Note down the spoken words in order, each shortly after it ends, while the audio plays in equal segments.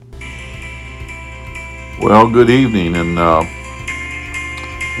Well, good evening and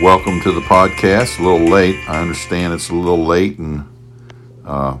welcome to the podcast. A little late. I understand it's a little late and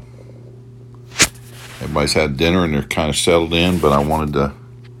everybody's had dinner and they're kind of settled in, but I wanted to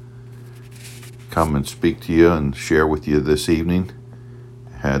come and speak to you and share with you this evening.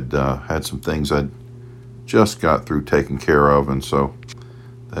 Had some things I just got through taking care of, and so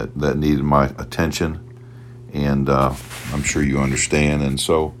that needed my attention, and I'm sure you understand. And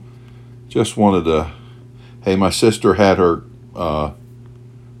so just wanted to, hey, my sister had her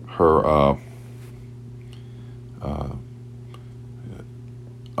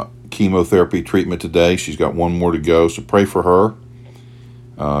chemotherapy treatment today. She's got one more to go, so pray for her.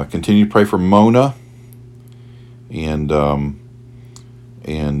 Continue to pray for Mona, and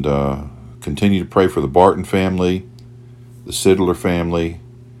continue to pray for the Barton family, the Sidler family,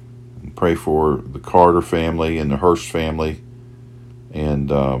 and pray for the Carter family and the Hurst family,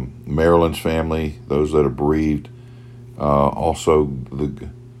 and Marilyn's family, those that are bereaved. Also the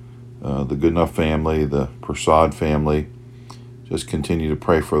Goodenough family, the Prasad family. Just continue to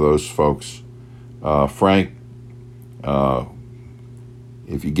pray for those folks. Frank,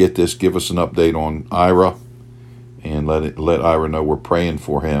 if you get this, give us an update on Ira, and let Ira know we're praying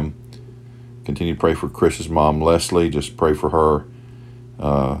for him. Continue to pray for Chris's mom, Leslie. Just pray for her.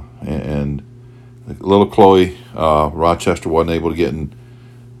 And little Chloe, Rochester wasn't able to get in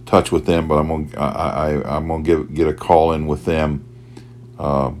touch with them, but I'm gonna get a call in with them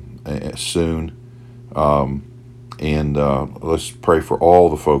soon. And let's pray for all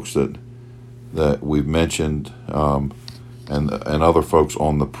the folks that we've mentioned, and other folks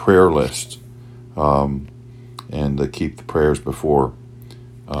on the prayer list, and keep the prayers before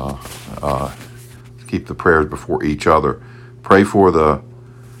each other. Pray for the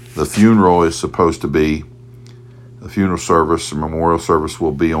funeral is supposed to be, the funeral service, the memorial service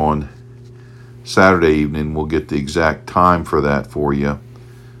will be on Saturday evening. We'll get the exact time for that for you,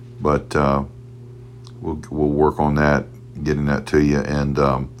 but we'll work on that, getting that to you, and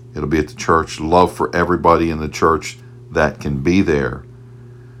it'll be at the church. Love for everybody in the church that can be there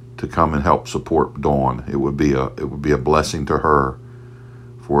to come and help support Dawn. It would be a blessing to her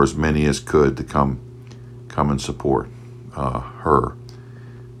for as many as could to come and support her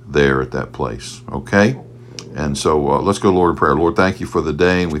there at that place. Okay? And so let's go, Lord, in prayer. Lord, thank you for the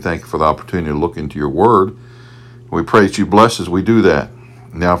day, and we thank you for the opportunity to look into your word. We pray that you bless as we do that.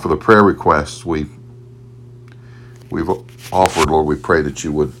 Now for the prayer requests we've offered, Lord, we pray that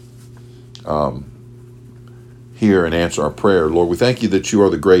you would hear and answer our prayer. Lord, we thank you that you are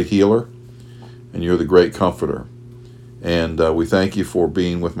the great healer and you're the great comforter. And we thank you for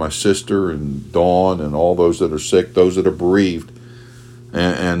being with my sister and Dawn and all those that are sick, those that are bereaved,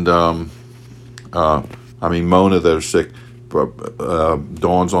 and Mona that are sick.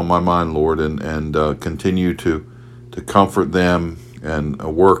 Dawn's on my mind, Lord, and continue to comfort them and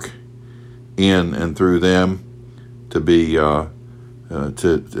work in and through them to be to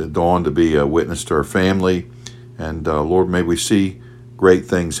Dawn to be a witness to her family. And Lord, may we see great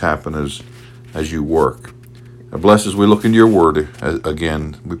things happen as you work. Bless as we look into your word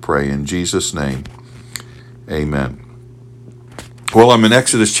again, we pray in Jesus' name. Amen. Well, I'm in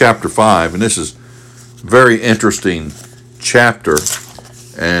Exodus chapter 5, and this is a very interesting chapter.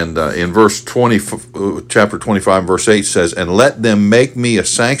 And in verse 20, chapter 25, verse 8 says, "And let them make me a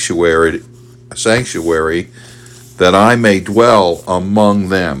sanctuary that I may dwell among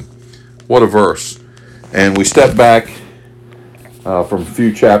them." What a verse. And we step back from a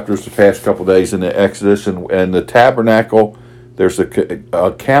few chapters the past couple of days in the Exodus, and the tabernacle, there's an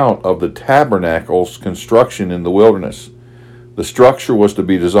account of the tabernacle's construction in the wilderness. The structure was to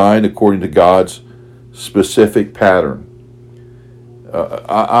be designed according to God's specific pattern.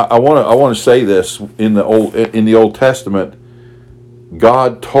 I want to say this: in the Old Testament,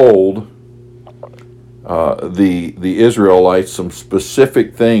 God told the Israelites some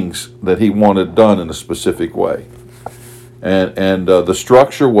specific things that He wanted done in a specific way, and the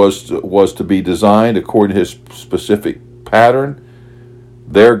structure was to be designed according to His specific pattern.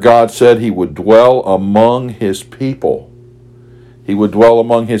 There, God said He would dwell among His people. He would dwell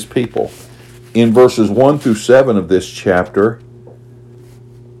among His people. In verses 1 through 7 of this chapter,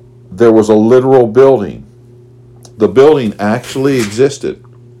 there was a literal building. The building actually existed.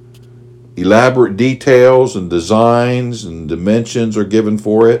 Elaborate details and designs and dimensions are given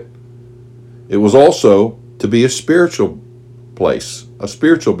for it. It was also to be a spiritual place, a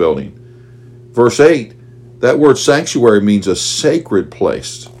spiritual building. Verse 8, that word sanctuary means a sacred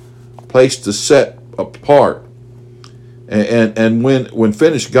place to set apart. And when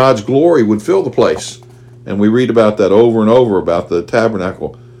finished, God's glory would fill the place. And we read about that over and over about the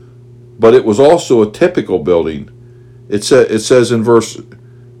tabernacle. but it was also a typical building. It says in verse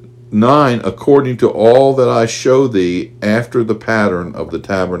 9, according to all that I show thee after the pattern of the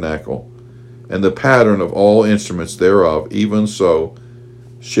tabernacle, and the pattern of all instruments thereof, even so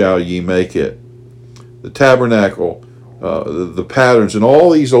shall ye make it. The tabernacle, the patterns, and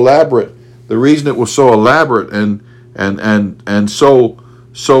all these elaborate. The reason it was so elaborate and so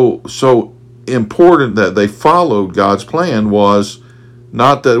important that they followed God's plan was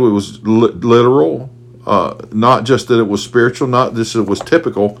not that it was literal, not just that it was spiritual, not just that it was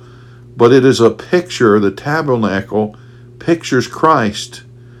typical, but it is a picture. The tabernacle pictures Christ,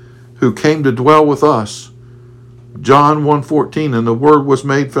 who came to dwell with us. John 1:14, and the Word was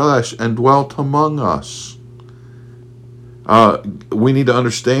made flesh and dwelt among us. We need to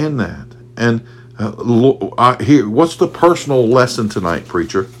understand that. And here, what's the personal lesson tonight,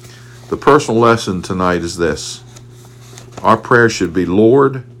 preacher? The personal lesson tonight is this. Our prayer should be,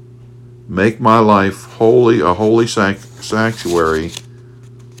 Lord, make my life holy, a holy sanctuary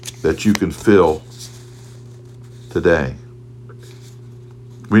that you can fill today.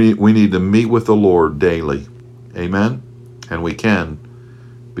 We need to meet with the Lord daily. Amen? And we can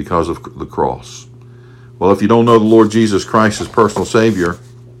because of the cross. Well, if you don't know the Lord Jesus Christ as personal Savior,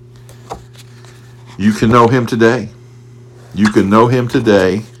 you can know Him today. You can know Him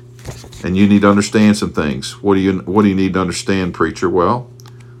today, and you need to understand some things. What do you need to understand, preacher? Well,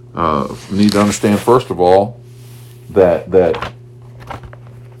 you need to understand, first of all, that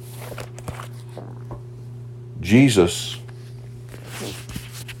Jesus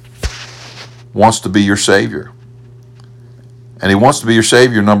wants to be your Savior. And He wants to be your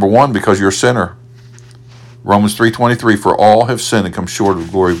Savior, number one, because you're a sinner. Romans 3:23, for all have sinned and come short of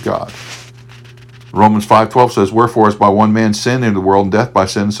the glory of God. Romans 5:12 says, wherefore as by one man sin into the world, and death by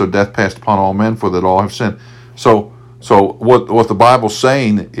sin, so death passed upon all men, for that all have sinned. So what the Bible's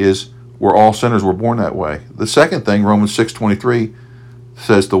saying is we're all sinners. We're born that way. The second thing, Romans 6:23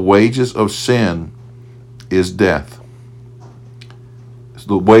 says the wages of sin is death.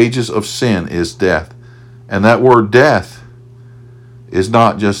 The wages of sin is death. And that word death is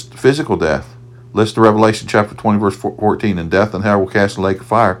not just physical death. Listen to Revelation chapter 20, verse 14. And death and hell will cast in the lake of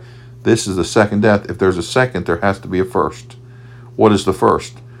fire. This is the second death. If there's a second, there has to be a first. What is the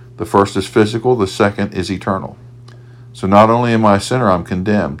first? The first is physical. The second is eternal. So not only am I a sinner, I'm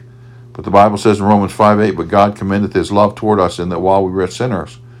condemned. But the Bible says in Romans 5:8, but God commendeth His love toward us in that while we were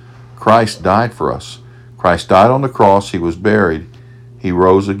sinners, Christ died for us. Christ died on the cross. He was buried. He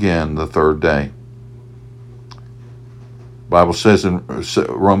rose again the third day. The Bible says in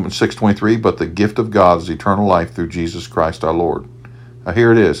Romans 6:23, but the gift of God is eternal life through Jesus Christ our Lord. Now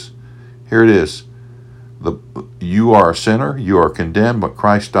here it is. Here it is. You are a sinner. You are condemned, but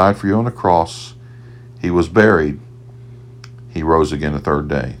Christ died for you on the cross. He was buried. He rose again the third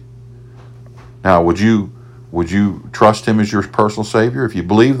day. Now, would you trust Him as your personal Savior? If you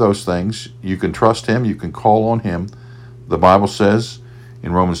believe those things, you can trust Him. You can call on Him. The Bible says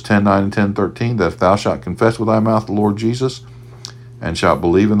in Romans 10:9 and 10:13 that if thou shalt confess with thy mouth the Lord Jesus, and shalt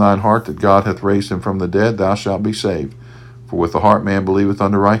believe in thine heart that God hath raised Him from the dead, thou shalt be saved. For with the heart man believeth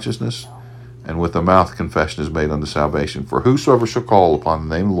unto righteousness, and with the mouth confession is made unto salvation. For whosoever shall call upon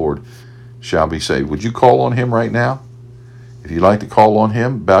the name of the Lord shall be saved. Would you call on Him right now? If you'd like to call on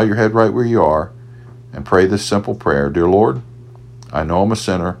Him, bow your head right where you are and pray this simple prayer. Dear Lord, I know I'm a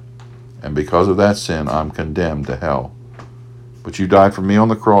sinner, and because of that sin, I'm condemned to hell. But you died for me on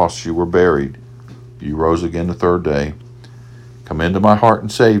the cross. You were buried. You rose again the third day. Come into my heart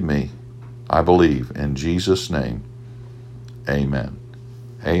and save me. I believe. In Jesus' name, amen.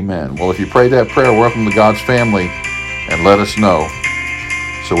 Amen. Well, if you prayed that prayer, welcome to God's family, and let us know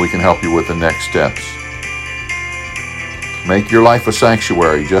so we can help you with the next steps. Make your life a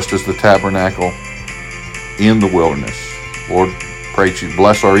sanctuary, just as the tabernacle in the wilderness. Lord, pray that you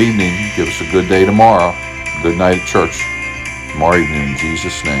bless our evening. Give us a good day tomorrow. Good night at church tomorrow evening. In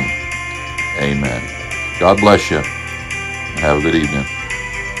Jesus' name, amen. God bless you, and have a good evening.